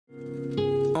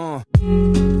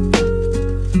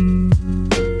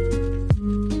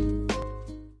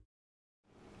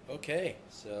Okay,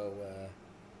 so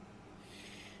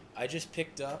I just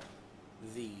picked up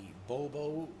the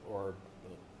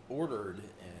ordered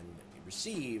and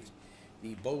received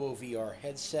the BoboVR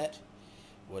headset.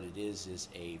 What it is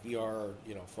a VR,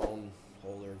 phone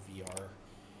holder VR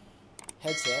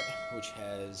headset, which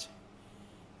has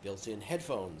built-in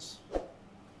headphones.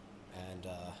 And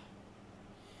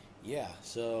yeah,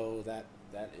 so that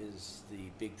is the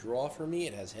big draw for me.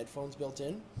 It has headphones built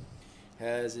in.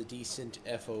 Has a decent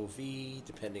FOV,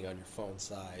 depending on your phone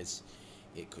size.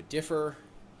 It could differ.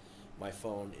 My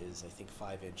phone is, I think,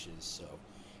 5 inches, so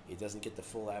it doesn't get the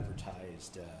full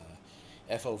advertised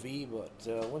FOV, but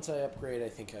once I upgrade, I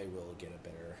think I will get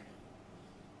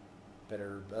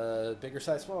a bigger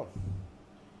size phone.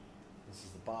 This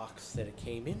is the box that it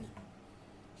came in.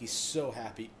 He's so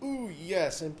happy. Ooh,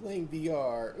 yes, I'm playing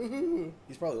VR. Ooh.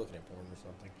 He's probably looking at porn or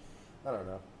something. I don't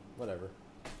know. Whatever.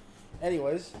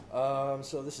 Anyways,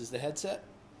 so this is the headset.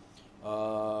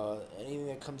 Anything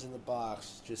that comes in the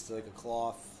box, just like a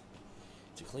cloth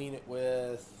to clean it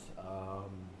with.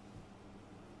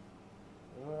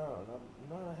 Well,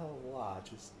 not a hell of a lot.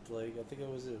 Just like, I think it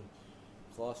was a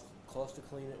cloth to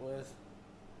clean it with,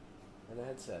 and a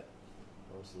headset,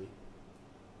 mostly.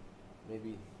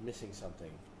 Maybe missing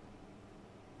something.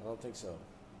 I don't think so.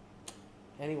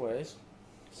 Anyways.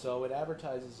 So it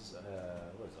advertises,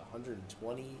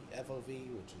 120 FOV,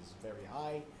 which is very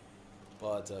high,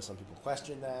 but some people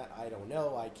question that. I don't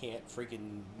know. I can't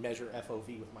freaking measure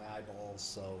FOV with my eyeballs,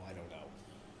 so I don't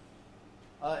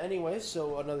know. Anyways,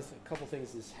 so another couple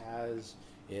things this has.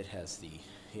 It has the,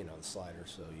 the slider,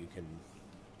 so you can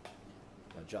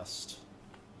adjust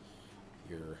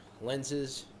your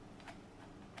lenses,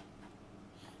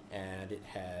 and it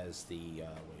has the, you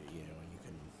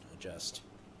can adjust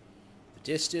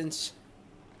distance,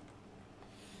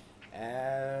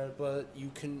 but you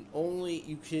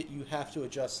have to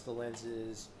adjust the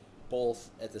lenses both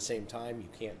at the same time. You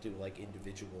can't do like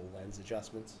individual lens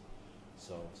adjustments,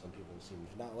 so some people seem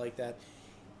to not like that.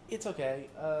 It's okay.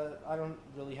 I don't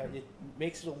really have it.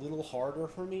 Makes it a little harder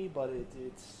for me, but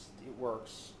it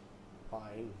works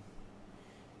fine.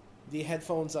 The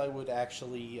headphones, I would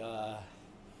actually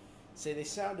say they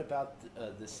sound about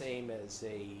the same as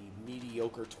a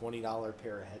mediocre $20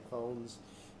 pair of headphones.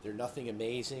 They're nothing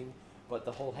amazing, but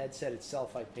the whole headset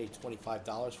itself I paid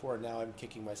 $25 for, and now I'm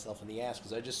kicking myself in the ass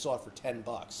because I just saw it for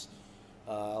 $10.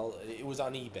 It was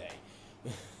on eBay.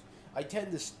 I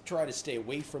tend to try to stay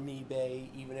away from eBay,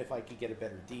 even if I could get a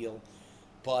better deal.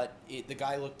 But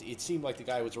it seemed like the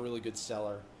guy was a really good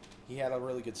seller. He had a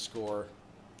really good score.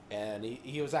 And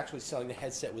he was actually selling the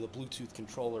headset with a Bluetooth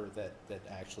controller that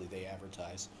actually they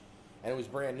advertise. And it was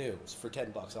brand new. It was for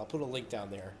 $10. I'll put a link down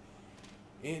there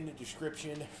in the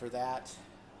description for that,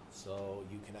 so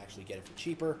you can actually get it for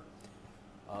cheaper.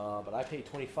 But I paid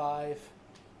 $25.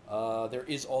 There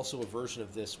is also a version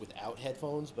of this without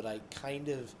headphones, but I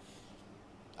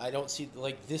don't see,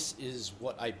 like, this is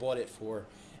what I bought it for.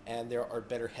 And there are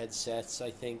better headsets,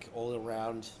 I think, all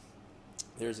around.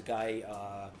 There's a guy,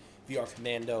 VR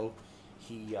Commando,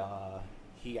 he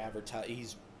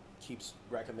keeps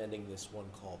recommending this one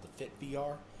called the Fit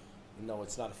VR. No,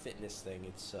 it's not a fitness thing.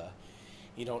 It's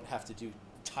you don't have to do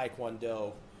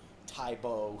Taekwondo,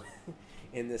 Taibo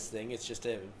in this thing. It's just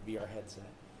a VR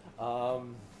headset.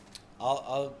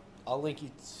 I'll link you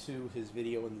to his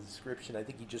video in the description. I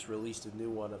think he just released a new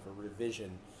one of a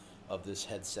revision of this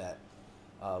headset,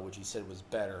 which he said was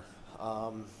better.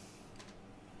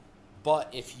 But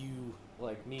if you,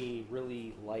 like me,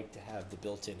 really like to have the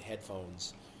built-in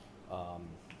headphones,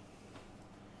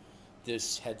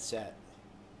 this headset,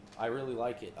 I really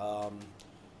like it.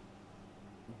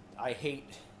 I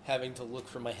hate having to look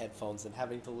for my headphones and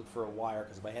having to look for a wire,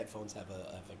 because my headphones have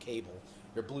a cable.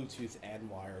 They're Bluetooth and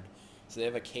wired, so they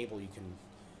have a cable you can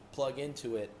plug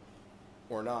into it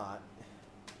or not.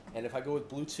 And if I go with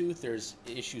Bluetooth, there's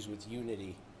issues with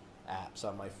Unity apps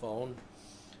on my phone,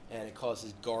 and it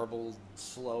causes garbled,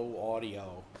 slow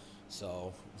audio.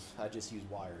 So I just use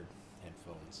wired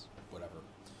headphones, whatever.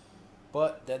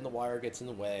 But then the wire gets in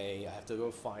the way. I have to go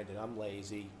find it. I'm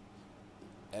lazy.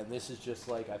 And this is just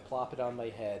like, I plop it on my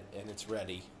head and it's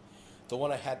ready. The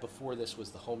one I had before this was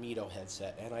the Homeito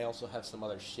headset, and I also have some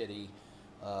other shitty,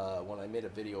 when I made a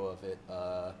video of it,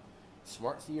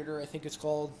 Smart Theater, I think it's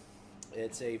called.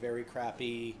 It's a very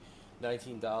crappy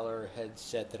 $19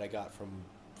 headset that I got from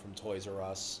Toys R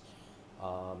Us.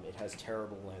 It has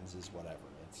terrible lenses, whatever.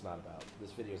 It's not about,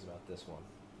 this video is about this one.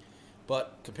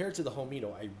 But compared to the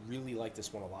Homeito, I really like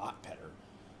this one a lot better.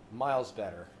 miles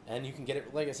better. And you can get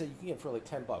it, like I said, you can get it for like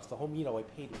 $10. The Homito I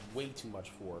paid way too much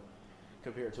for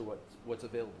compared to what's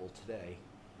available today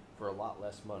for a lot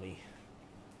less money.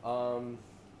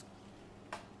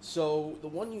 So the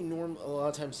one you a lot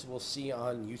of times will see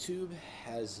on YouTube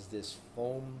has this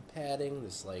foam padding,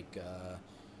 this like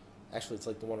actually it's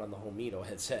like the one on the Homito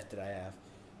headset that I have,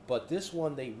 but this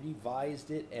one they revised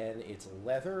it and it's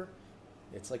leather.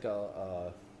 It's like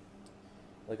a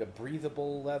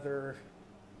breathable leather.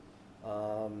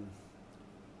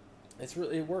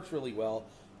 It works really well.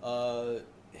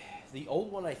 The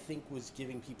old one I think was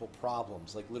giving people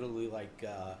problems, like literally like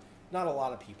not a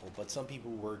lot of people, but some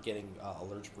people were getting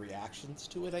allergic reactions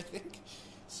to it, I think.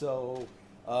 So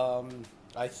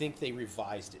I think they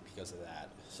revised it because of that.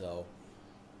 So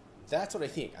that's what I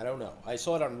think. I don't know. I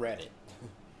saw it on Reddit.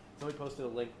 Somebody posted a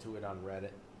link to it on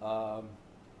Reddit.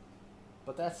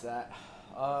 But that's that.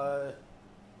 What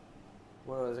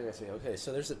was I going to say? Okay,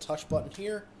 so there's a touch button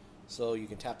here. So you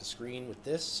can tap the screen with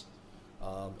this.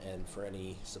 And for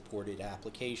any supported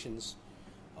applications,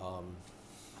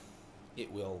 it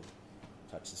will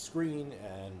touch the screen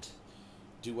and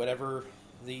do whatever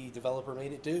the developer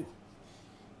made it do.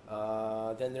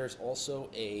 Then there's also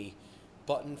a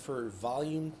button for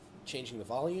volume, changing the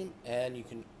volume, and you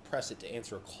can press it to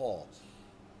answer a call.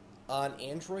 On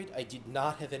Android, I did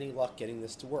not have any luck getting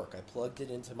this to work. I plugged it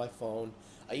into my phone.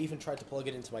 I even tried to plug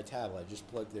it into my tablet. I just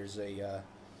plugged, there's a, if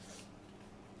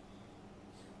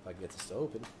I can get this to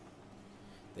open,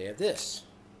 they have this.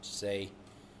 Say,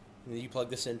 you plug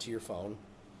this into your phone,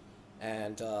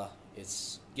 and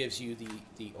it gives you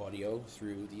the audio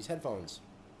through these headphones.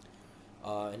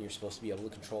 And you're supposed to be able to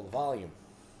control the volume.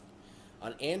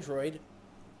 On Android,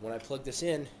 when I plug this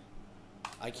in,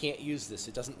 I can't use this.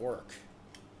 It doesn't work.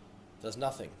 It does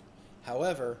nothing.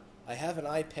 However, I have an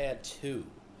iPad 2,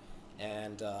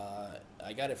 and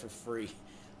I got it for free.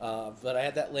 But I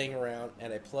had that laying around,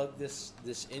 and I plugged this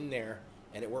in there,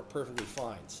 and it worked perfectly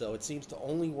fine. So it seems to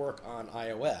only work on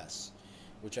iOS,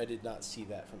 which I did not see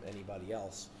that from anybody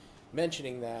else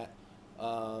mentioning that.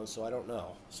 So I don't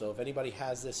know. So if anybody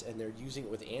has this and they're using it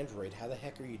with Android, how the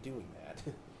heck are you doing that?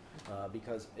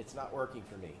 Because it's not working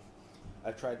for me.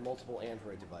 I've tried multiple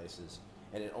Android devices,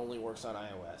 and it only works on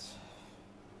iOS.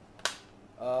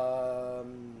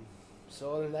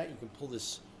 So other than that, you can pull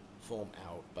this foam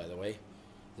out, by the way.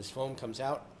 This foam comes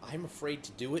out. I'm afraid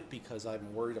to do it because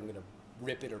I'm worried I'm going to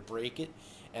rip it or break it,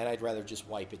 and I'd rather just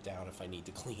wipe it down if I need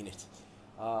to clean it.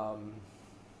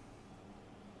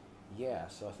 Yeah,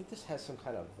 so I think this has some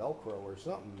kind of Velcro or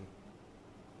something,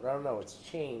 but I don't know. It's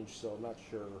changed, so I'm not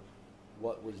sure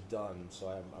what was done, so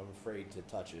I'm afraid to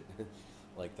touch it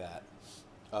like that.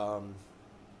 And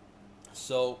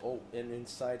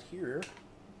inside here,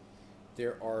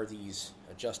 there are these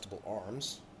adjustable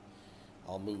arms.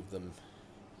 I'll move them.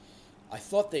 I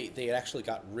thought they had actually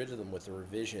got rid of them with the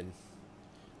revision,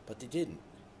 but they didn't.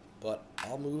 But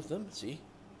I'll move them, see?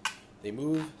 They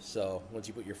move, so once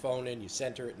you put your phone in, you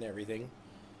center it and everything.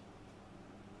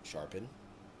 Sharpen.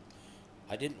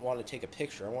 I didn't want to take a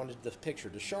picture. I wanted the picture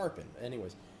to sharpen.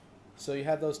 Anyways, so you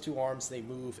have those two arms, they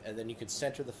move, and then you can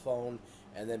center the phone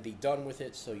and then be done with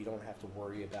it, so you don't have to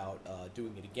worry about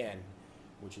doing it again,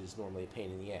 which is normally a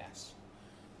pain in the ass.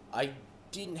 I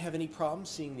didn't have any problem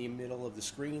seeing the middle of the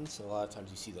screen, so a lot of times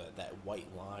you see that white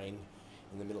line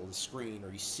in the middle of the screen,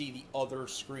 or you see the other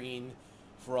screen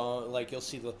from, like you'll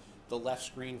see the left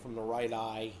screen from the right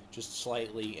eye just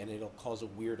slightly, and it'll cause a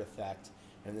weird effect,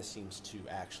 and this seems to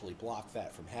actually block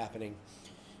that from happening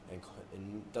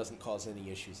and doesn't cause any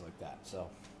issues like that. So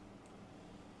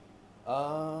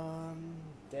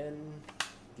then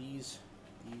these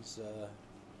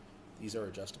are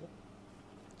adjustable,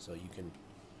 so you can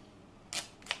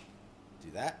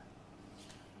do that.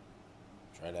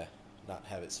 Try to not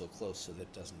have it so close so that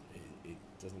it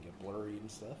doesn't get blurry and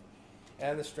stuff.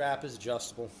 And the strap is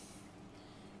adjustable.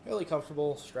 Fairly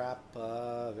comfortable strap,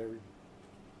 very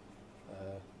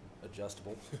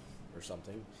adjustable or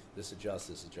something. This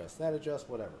adjusts, that adjusts,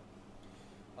 whatever.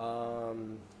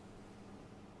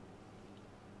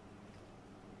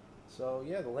 So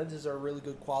yeah, the lenses are really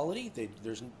good quality.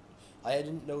 I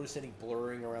didn't notice any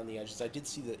blurring around the edges. I did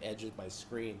see the edge of my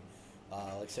screen.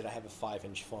 Like I said, I have a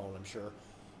 5-inch phone. I'm sure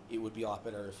it would be a lot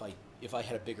better if I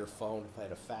had a bigger phone, if I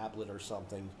had a phablet or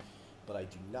something, but I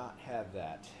do not have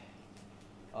that.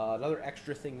 Another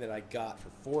extra thing that I got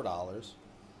for $4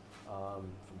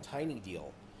 from Tiny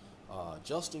Deal,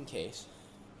 just in case,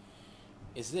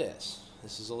 is this.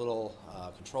 This is a little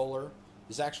controller.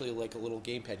 It's actually like a little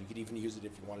gamepad. You could even use it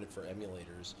if you wanted for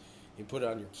emulators. You can put it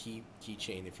on your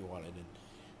keychain if you wanted, and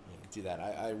you can do that.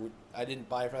 I didn't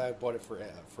buy it for that. I bought it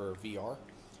for VR.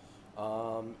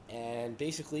 And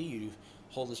basically, you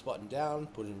hold this button down,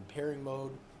 put it in pairing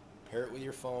mode, pair it with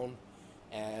your phone,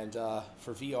 and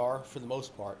for VR, for the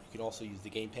most part, you can also use the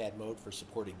gamepad mode for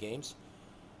supported games.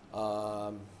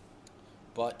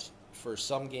 But for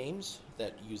some games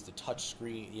that use the touch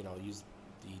screen, use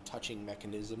the touching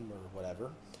mechanism or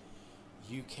whatever,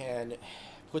 you can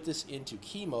put this into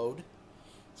key mode.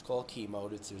 It's called key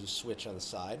mode. There's a switch on the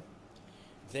side.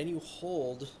 Then you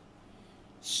hold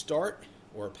start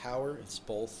or power. It's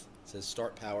both. It says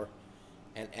start power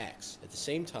and X at the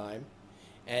same time,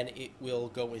 and it will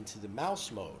go into the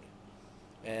mouse mode.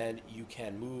 And you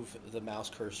can move the mouse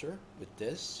cursor with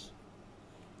this,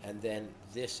 and then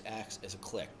this acts as a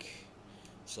click.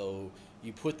 So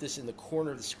you put this in the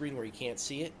corner of the screen where you can't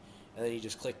see it, and then you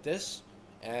just click this,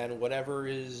 and whatever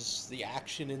is the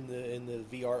action in the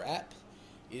VR app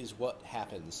is what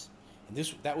happens. And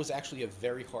that was actually a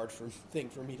very hard thing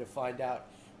for me to find out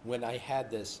when I had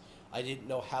this. I didn't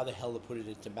know how the hell to put it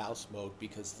into mouse mode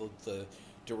because the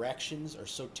directions are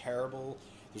so terrible.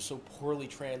 They're so poorly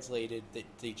translated that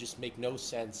they just make no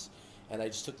sense. And I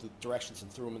just took the directions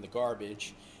and threw them in the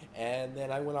garbage. And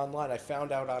then I went online. I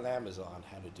found out on Amazon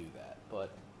how to do that.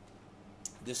 But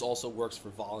this also works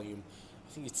for volume.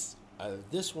 I think it's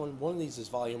this one. One of these is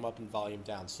volume up and volume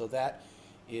down. So that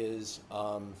is,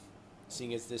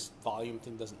 seeing as this volume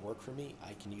thing doesn't work for me,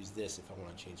 I can use this if I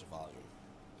want to change the volume.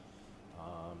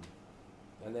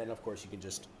 And then, of course, you can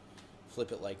just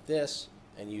flip it like this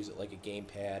and use it like a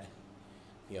gamepad.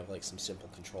 You have like some simple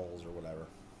controls or whatever.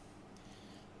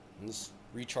 And this is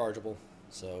rechargeable,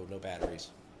 so no batteries.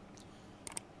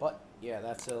 But yeah,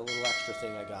 that's a little extra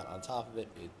thing I got on top of it.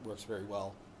 It works very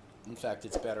well. In fact,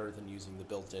 it's better than using the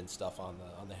built-in stuff on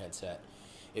the headset.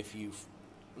 If you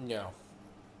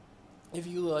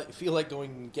feel like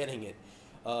going and getting it,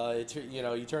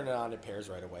 you turn it on, it pairs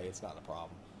right away. It's not a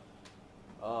problem.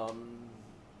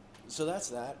 So that's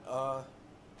that.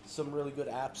 Some really good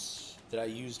apps that I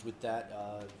used with that.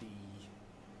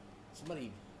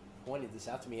 Somebody pointed this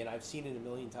out to me, and I've seen it a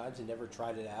million times and never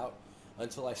tried it out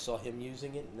until I saw him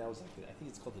using it, and that was like I think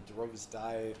it's called the Drogas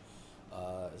Dive.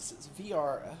 It's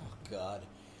VR. Oh God,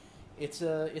 it's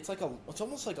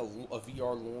almost like a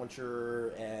VR launcher,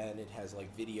 and it has like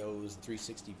videos,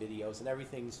 360 videos, and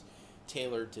everything's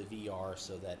tailored to VR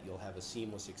so that you'll have a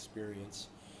seamless experience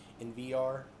in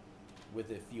VR,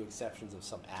 with a few exceptions of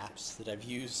some apps that I've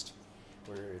used,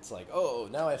 where it's like, oh,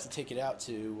 now I have to take it out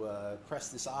to press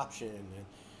this option,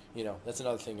 and that's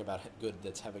another thing about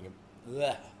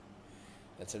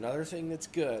That's another thing that's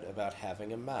good about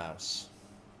having a mouse.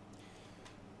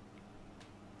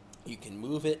 You can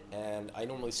move it, and I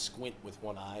normally squint with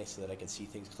one eye so that I can see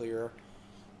things clearer.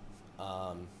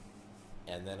 And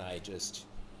then I just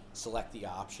select the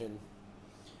option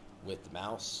with the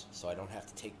mouse, so I don't have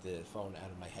to take the phone out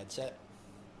of my headset.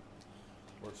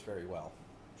 Works very well.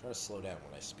 I'm trying to slow down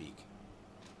when I speak.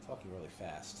 I'm talking really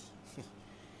fast.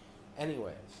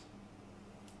 Anyways.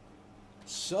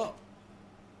 So.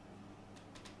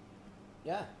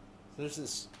 Yeah. So there's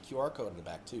this QR code in the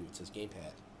back, too. It says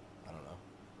gamepad. I don't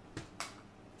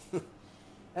know.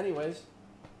 Anyways.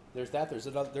 There's that.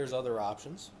 There's other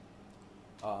options.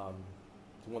 The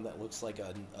one that looks like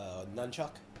a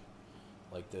nunchuck.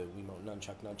 Like the Wiimote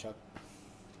nunchuck.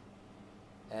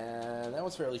 And that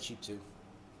one's fairly cheap too.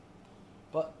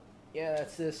 But yeah,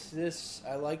 that's this.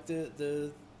 I like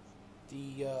the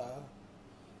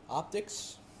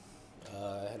optics.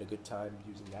 I had a good time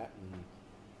using that,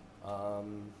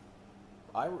 and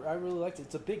I really liked it.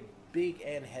 It's a big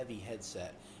and heavy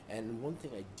headset. And one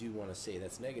thing I do want to say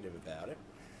that's negative about it,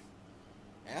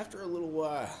 after a little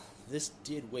while, this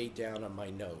did weigh down on my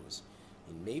nose.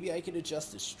 And maybe I could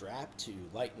adjust the strap to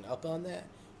lighten up on that,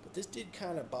 but this did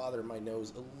kind of bother my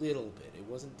nose a little bit. It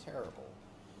wasn't terrible.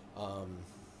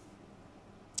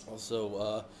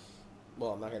 Also,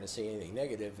 well, I'm not going to say anything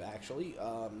negative, actually.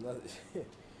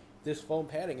 This foam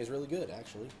padding is really good,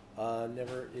 actually.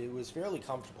 It was fairly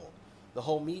comfortable. The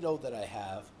whole Mito that I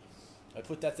have, I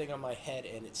put that thing on my head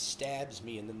and it stabs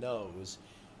me in the nose.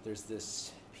 There's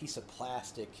this piece of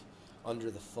plastic under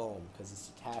the foam because it's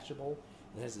detachable.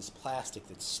 It has this plastic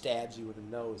that stabs you in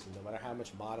the nose, and no matter how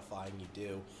much modifying you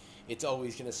do, it's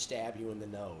always going to stab you in the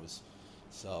nose.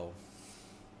 So,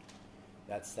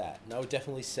 that's that. And I would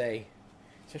definitely say,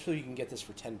 especially if you can get this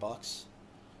for $10,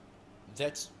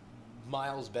 that's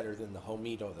miles better than the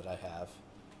Homito that I have.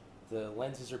 The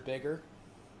lenses are bigger,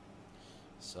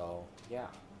 so, yeah.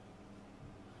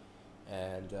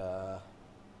 And,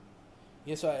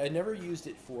 yeah, so I never used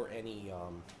it for any,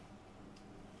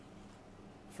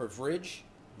 for Bridge,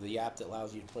 the app that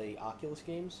allows you to play Oculus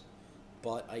games,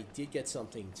 but I did get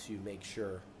something to make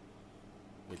sure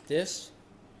With this,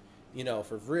 you know,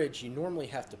 for Bridge, you normally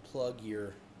have to plug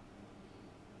your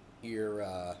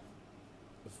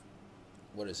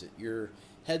what is it? Your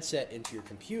headset into your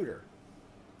computer.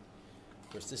 Of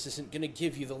course, this isn't going to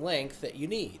give you the length that you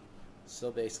need.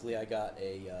 So basically, I got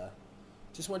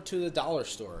just went to the dollar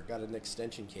store, got an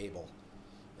extension cable,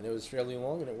 and it was fairly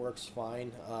long and it works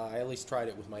fine. I at least tried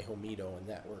it with my Homedo and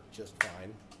that worked just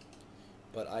fine.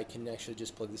 But I can actually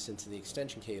just plug this into the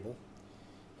extension cable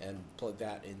and plug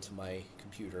that into my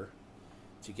computer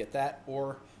to get that.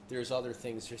 Or there's other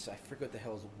things. I forget what the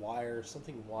hell is wire,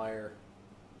 something wire.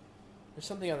 There's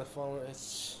something on the phone.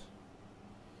 It's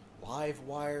live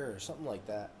wire or something like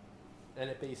that, and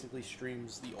it basically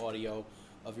streams the audio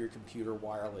of your computer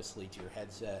wirelessly to your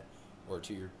headset or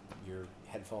to your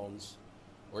headphones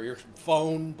or your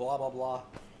phone. Blah blah blah.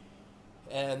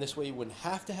 And this way you wouldn't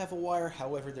have to have a wire.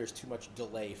 However, there's too much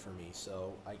delay for me,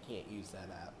 so I can't use that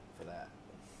app for that.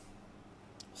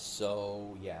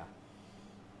 So yeah,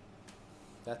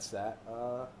 that's that.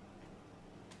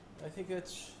 I think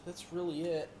that's really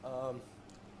it. I'll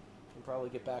probably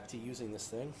get back to using this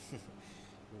thing,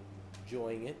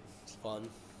 enjoying it. It's fun.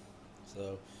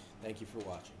 So thank you for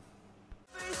watching.